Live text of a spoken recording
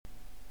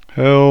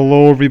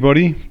Hello,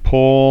 everybody.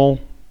 Paul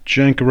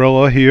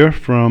Jancarella here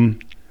from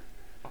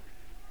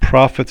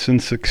Profits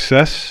and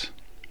Success.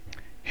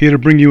 Here to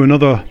bring you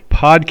another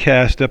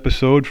podcast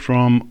episode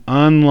from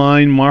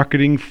Online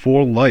Marketing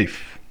for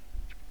Life.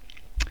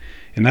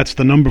 And that's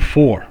the number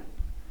 4,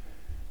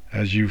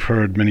 as you've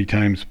heard many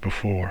times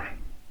before.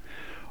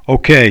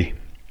 Okay,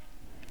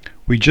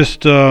 we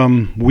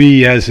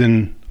as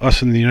in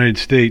us in the United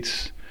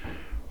States,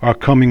 are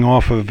coming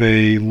off of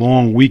a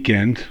long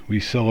weekend.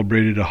 We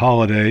celebrated a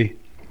holiday.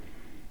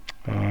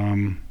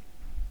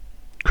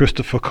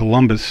 Christopher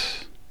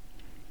Columbus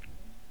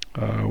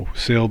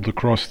sailed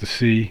across the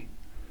sea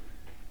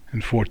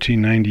in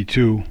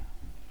 1492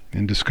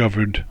 and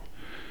discovered,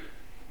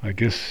 I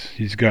guess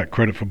he's got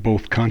credit for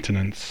both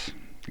continents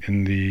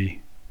in the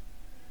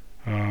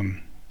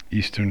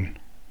Eastern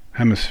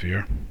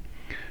Hemisphere.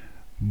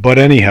 But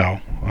anyhow,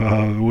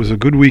 it was a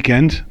good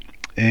weekend,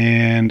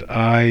 and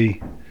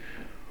I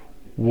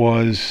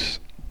was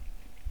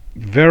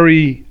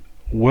very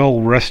well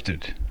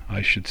rested,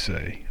 I should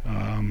say.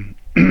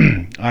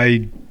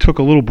 I took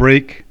a little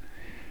break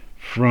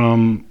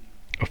from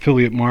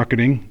affiliate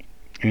marketing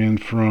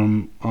and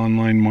from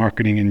online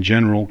marketing in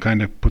general,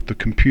 kind of put the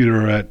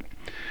computer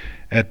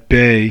at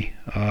bay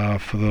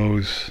for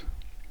those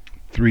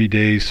 3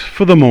 days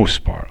for the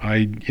most part.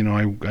 I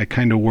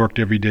kind of worked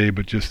every day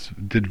but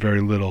just did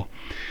very little.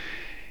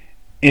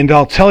 And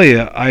I'll tell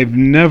you, I've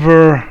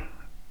never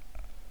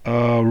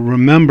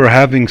remember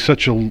having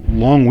such a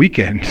long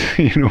weekend,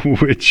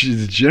 which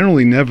is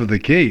generally never the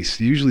case.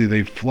 Usually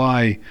they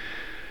fly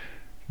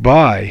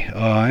by,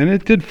 and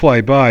it did fly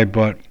by,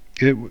 but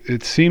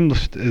it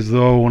seemed as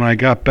though when I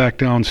got back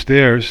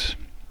downstairs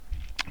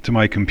to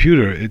my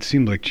computer, it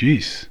seemed like,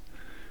 geez,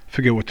 I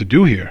forget what to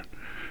do here.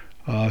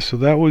 So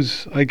that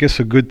was, I guess,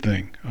 a good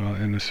thing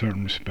in a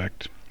certain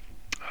respect.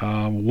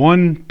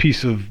 One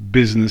piece of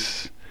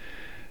business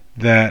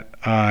that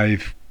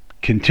I've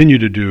continue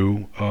to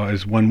do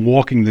is when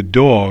walking the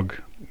dog,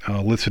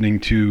 listening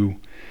to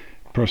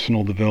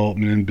personal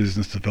development and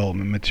business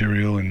development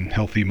material and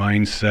healthy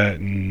mindset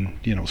and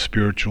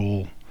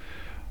spiritual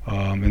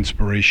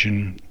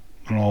inspiration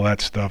and all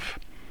that stuff.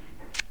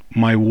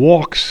 My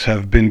walks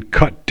have been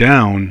cut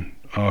down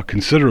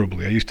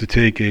considerably. I used to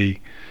take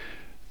a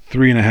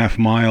 3.5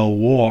 mile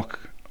walk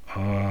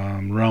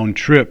round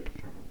trip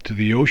to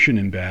the ocean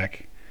and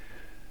back,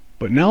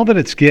 but now that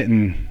it's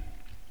getting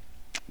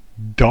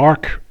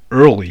dark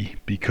early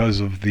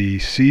because of the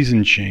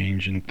season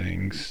change and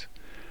things,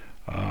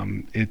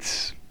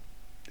 it's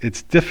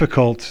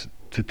difficult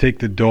to take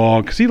the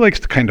dog because he likes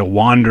to kind of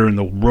wander in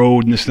the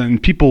road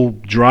and people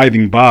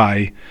driving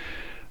by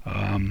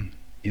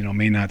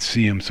may not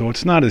see him, so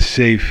it's not as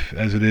safe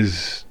as it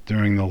is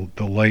during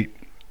the late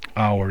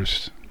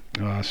hours.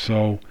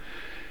 So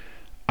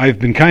I've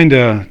been kind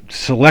of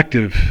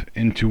selective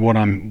into what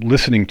I'm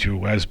listening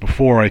to, as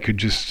before I could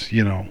just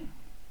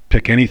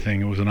pick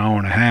anything. It was an hour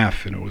and a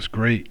half and it was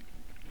great.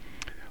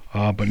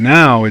 But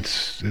now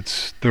it's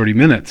 30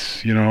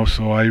 minutes,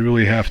 so I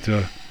really have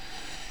to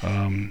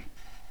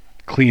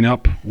clean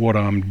up what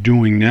I'm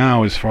doing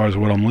now as far as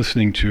what I'm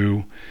listening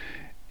to,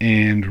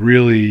 and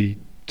really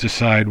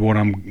decide what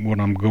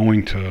I'm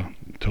going to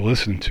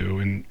listen to.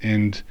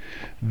 And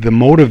the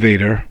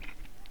Motivator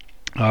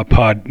I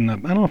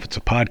don't know if it's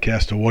a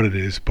podcast or what it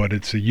is, but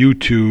it's a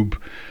YouTube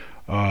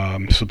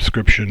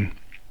subscription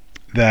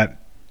that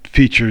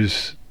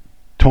features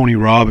Tony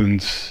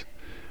Robbins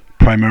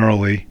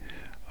primarily.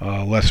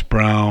 Les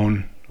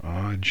Brown,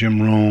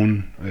 Jim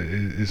Rohn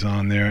is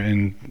on there,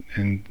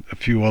 and a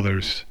few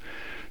others.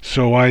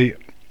 So I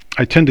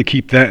tend to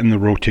keep that in the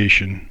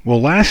rotation. Well,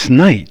 last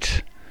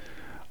night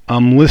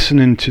I'm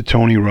listening to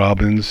Tony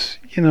Robbins,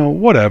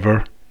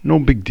 whatever, no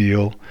big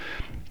deal.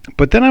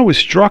 But then I was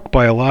struck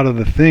by a lot of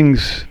the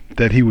things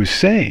that he was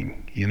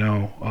saying.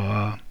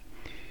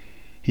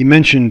 He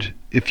mentioned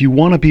if you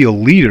want to be a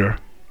leader,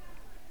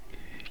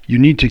 you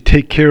need to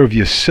take care of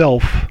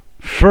yourself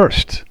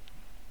first.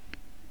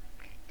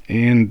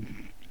 And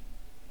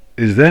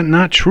is that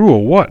not true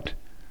or what?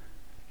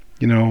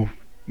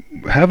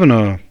 Having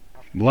a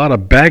lot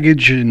of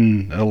baggage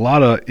and a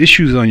lot of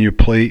issues on your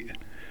plate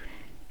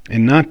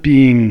and not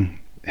being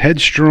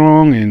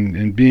headstrong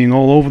and being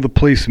all over the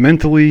place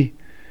mentally,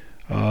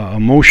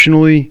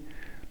 emotionally,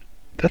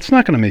 that's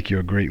not going to make you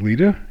a great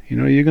leader.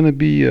 You're going to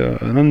be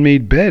an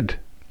unmade bed,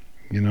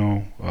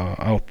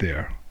 out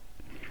there.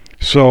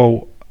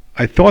 So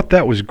I thought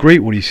that was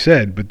great what he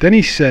said, but then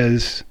he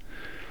says,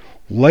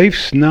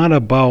 life's not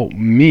about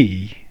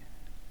me,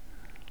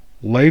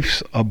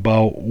 life's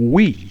about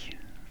we.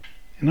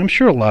 And I'm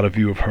sure a lot of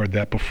you have heard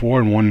that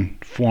before in one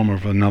form or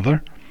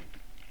another.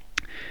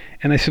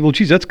 And I said, well,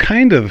 geez, that's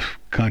kind of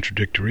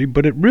contradictory,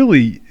 but it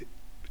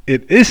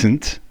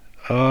isn't.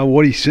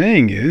 What he's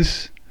saying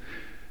is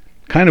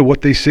kind of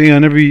what they say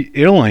on every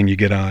airline you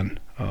get on.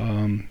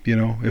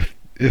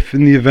 If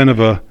in the event of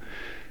a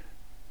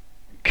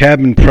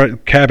cabin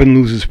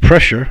loses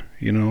pressure,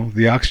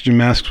 the oxygen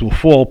masks will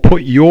fall.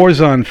 Put yours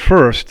on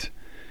first,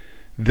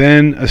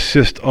 then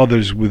assist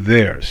others with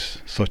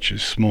theirs, such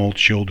as small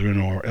children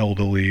or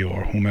elderly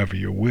or whomever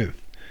you're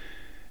with.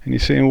 And you're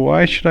saying,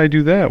 why should I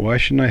do that? Why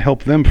shouldn't I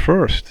help them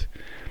first?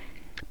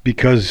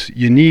 Because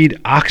you need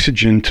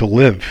oxygen to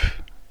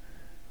live.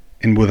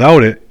 And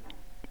without it,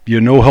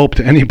 you're no help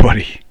to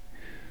anybody.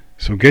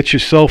 So get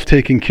yourself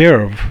taken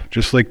care of,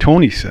 just like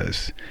Tony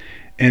says.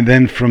 And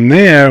then from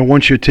there,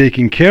 once you're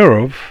taken care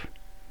of,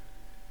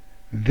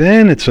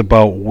 then it's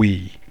about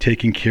we,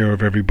 taking care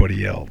of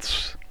everybody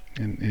else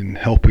and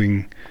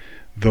helping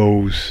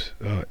those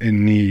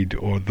in need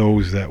or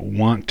those that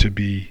want to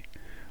be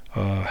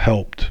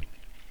helped.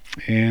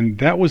 And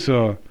that was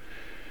a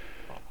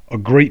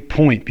great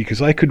point,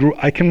 because I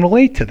can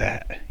relate to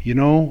that,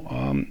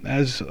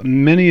 as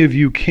many of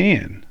you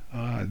can.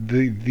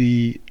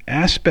 The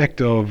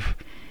aspect of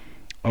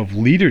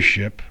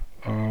leadership,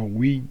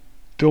 we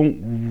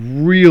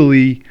don't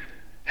really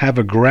have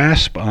a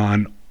grasp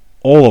on,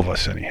 all of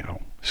us anyhow.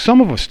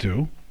 Some of us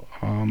do.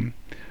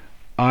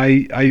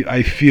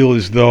 I feel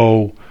as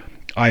though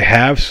I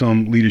have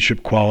some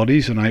leadership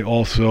qualities, and I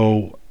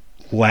also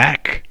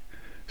lack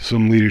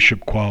some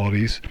leadership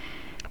qualities.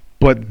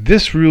 But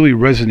this really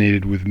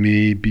resonated with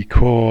me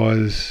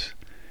because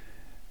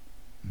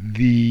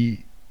the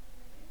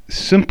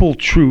simple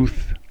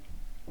truth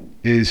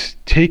is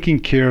taking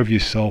care of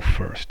yourself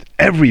first.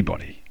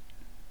 Everybody.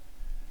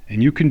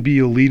 And you can be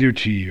a leader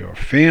to your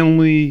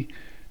family,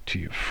 to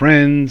your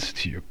friends,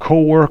 to your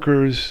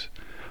coworkers,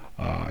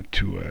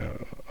 to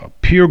a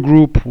peer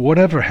group,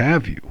 whatever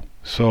have you.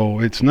 So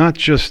it's not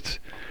just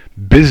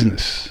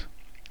business,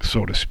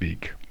 so to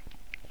speak.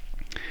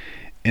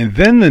 And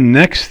then the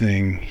next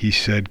thing he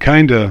said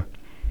kind of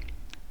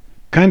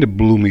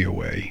blew me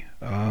away.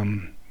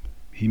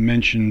 He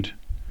mentioned,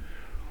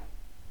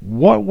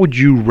 what would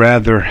you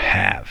rather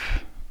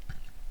have?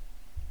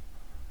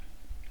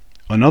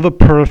 Another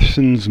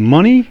person's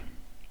money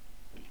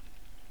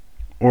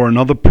or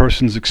another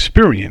person's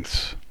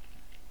experience?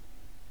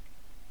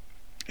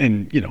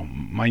 And,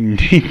 my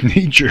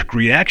knee-jerk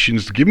reaction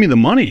is to give me the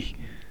money.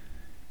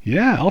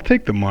 Yeah, I'll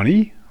take the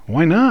money.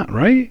 Why not,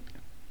 right?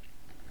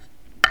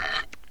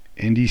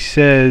 And he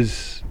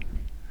says,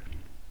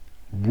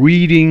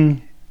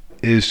 reading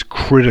is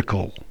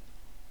critical.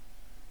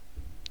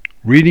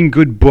 Reading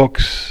good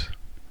books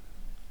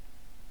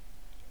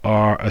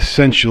are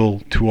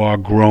essential to our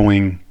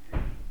growing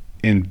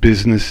in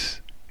business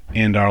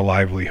and our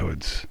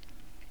livelihoods.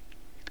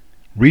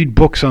 Read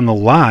books on the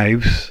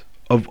lives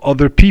of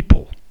other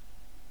people.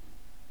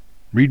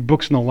 Read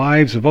books on the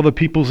lives of other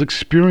people's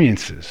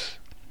experiences.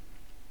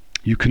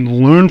 You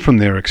can learn from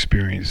their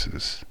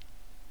experiences.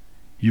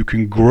 You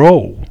can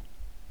grow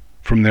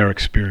from their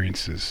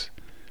experiences.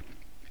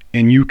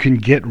 And you can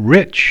get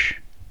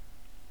rich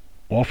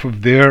off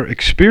of their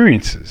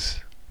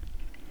experiences.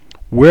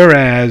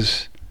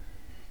 Whereas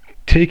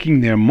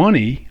taking their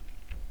money,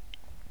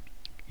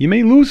 you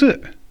may lose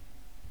it.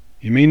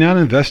 You may not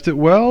invest it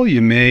well.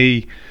 You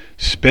may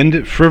spend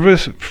it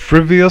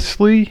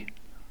frivolously.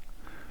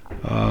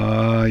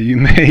 You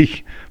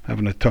may,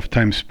 having a tough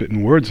time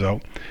spitting words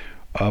out,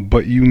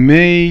 but you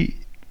may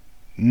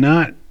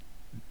not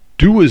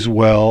do as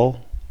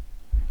well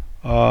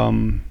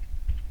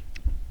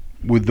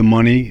with the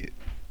money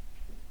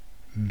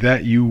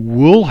that you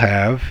will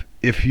have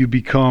if you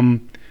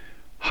become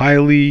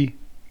highly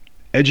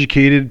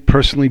educated,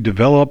 personally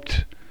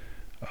developed,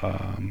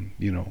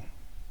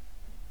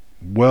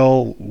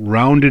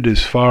 well-rounded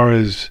as far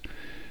as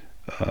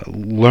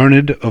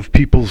learned of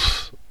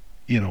people's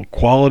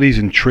qualities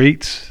and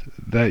traits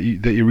that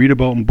you read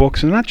about in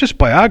books, and not just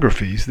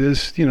biographies.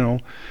 There's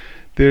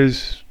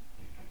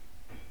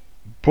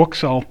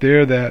books out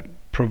there that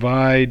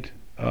provide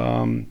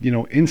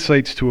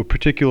insights to a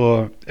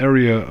particular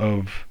area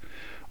of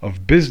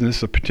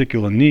business, a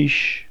particular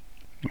niche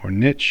or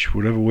niche,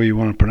 whatever way you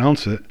want to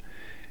pronounce it.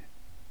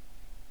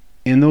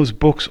 And those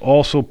books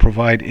also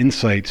provide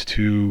insights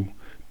to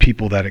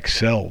people that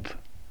excelled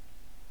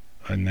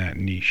in that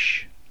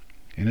niche,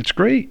 and it's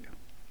great.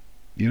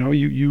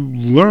 You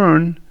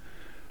learn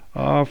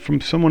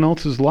from someone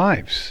else's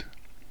lives.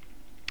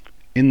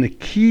 And the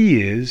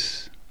key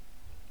is,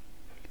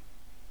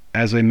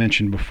 as I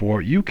mentioned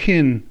before, you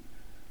can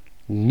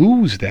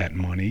lose that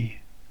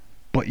money,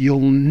 but you'll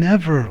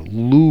never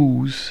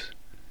lose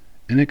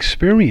an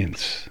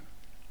experience.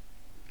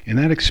 And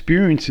that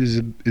experience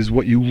is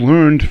what you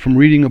learned from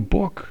reading a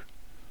book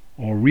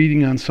or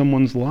reading on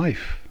someone's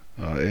life.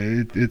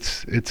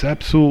 It's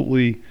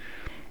absolutely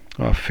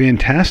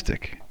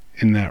fantastic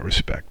in that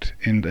respect.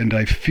 And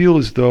I feel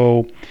as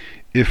though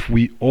if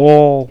we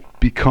all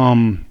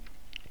become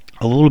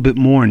a little bit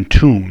more in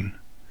tune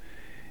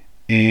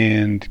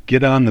and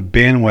get on the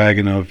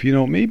bandwagon of,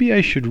 maybe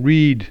I should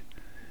read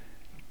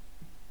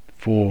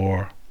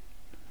for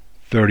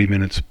 30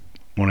 minutes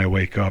when I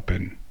wake up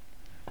and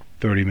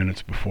 30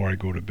 minutes before I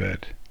go to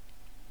bed.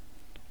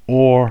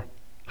 Or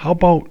how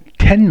about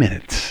 10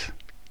 minutes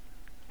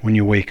when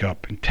you wake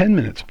up and 10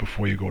 minutes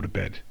before you go to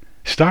bed?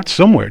 Start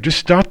somewhere. Just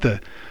start the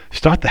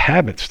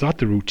habit, start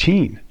the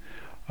routine.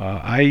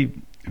 I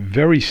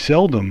very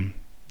seldom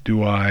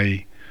Do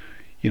I,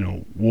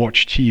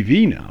 watch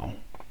TV now?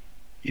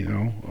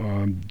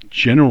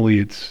 Generally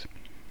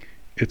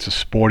it's a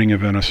sporting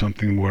event or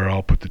something where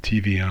I'll put the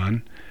TV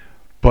on.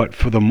 But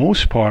for the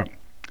most part,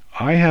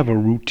 I have a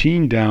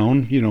routine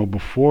down,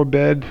 before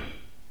bed,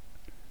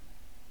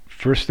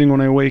 first thing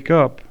when I wake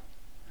up,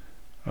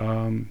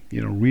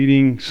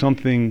 reading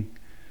something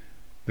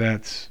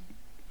that's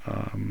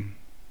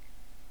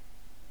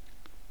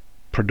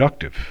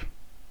productive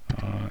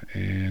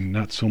and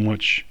not so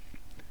much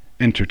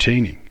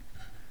entertaining.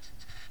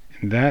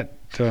 And that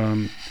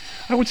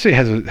I would say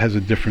has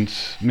a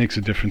difference, makes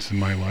a difference in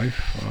my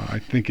life. I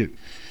think it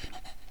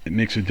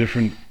makes a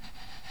difference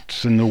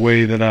in the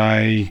way that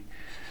I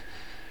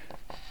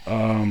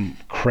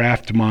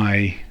craft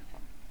my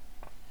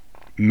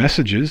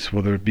messages,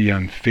 whether it be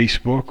on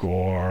Facebook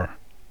or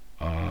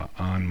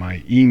on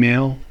my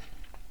email,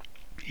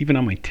 even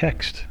on my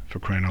text, for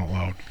crying out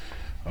loud.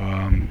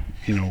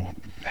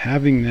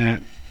 Having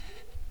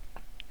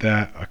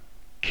that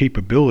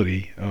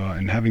capability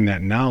and having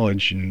that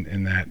knowledge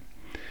and that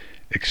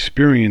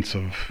experience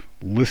of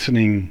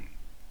listening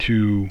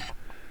to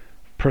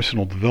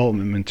personal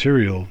development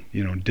material,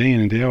 day in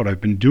and day out. I've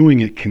been doing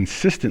it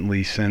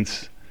consistently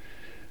since,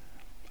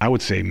 I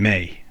would say,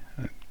 May.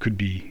 Could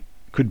be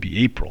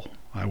April.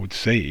 I would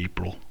say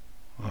April.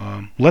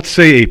 Let's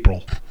say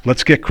April.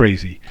 Let's get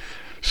crazy.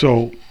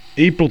 So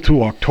April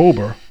to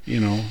October,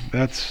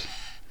 that's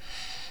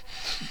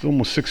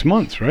almost 6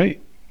 months,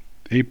 right?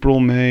 April,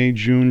 May,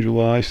 June,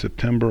 July,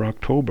 September,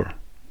 October.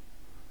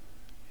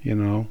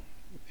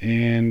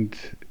 And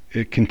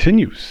it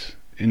continues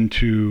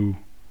into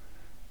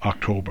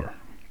October,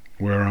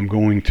 where I'm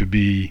going to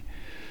be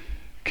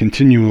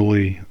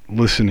continually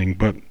listening,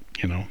 but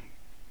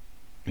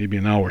maybe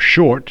an hour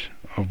short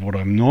of what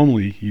I'm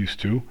normally used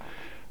to.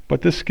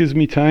 But this gives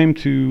me time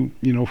to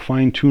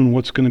fine tune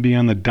what's going to be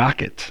on the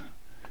docket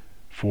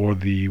for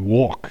the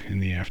walk in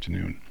the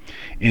afternoon.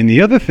 And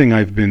the other thing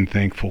I've been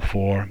thankful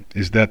for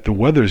is that the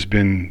weather's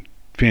been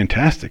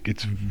fantastic.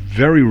 It's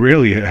very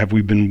rarely have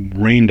we been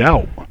rained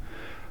out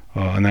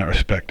in that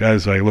respect.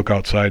 As I look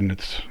outside and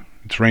it's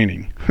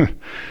raining.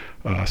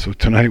 So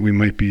tonight we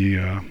might be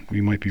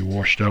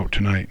washed out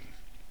tonight.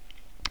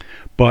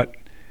 But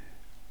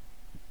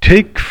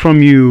take from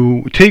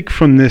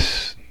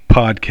this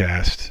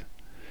podcast,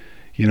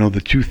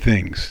 the two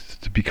things.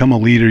 To become a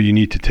leader, you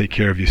need to take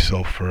care of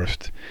yourself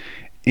first.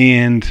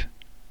 And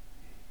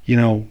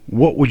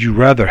what would you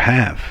rather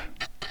have?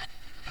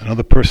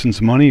 Another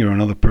person's money or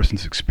another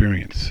person's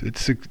experience?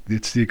 It's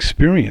the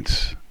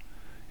experience,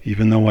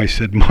 even though I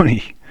said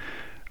money.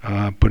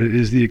 But it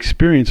is the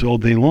experience all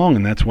day long,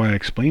 and that's why I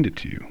explained it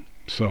to you.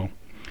 So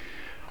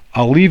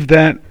I'll leave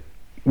that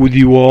with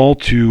you all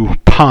to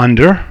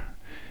ponder,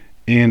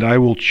 and I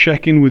will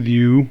check in with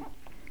you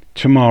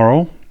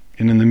tomorrow.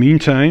 And in the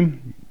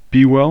meantime,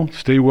 be well,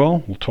 stay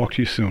well. We'll talk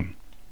to you soon.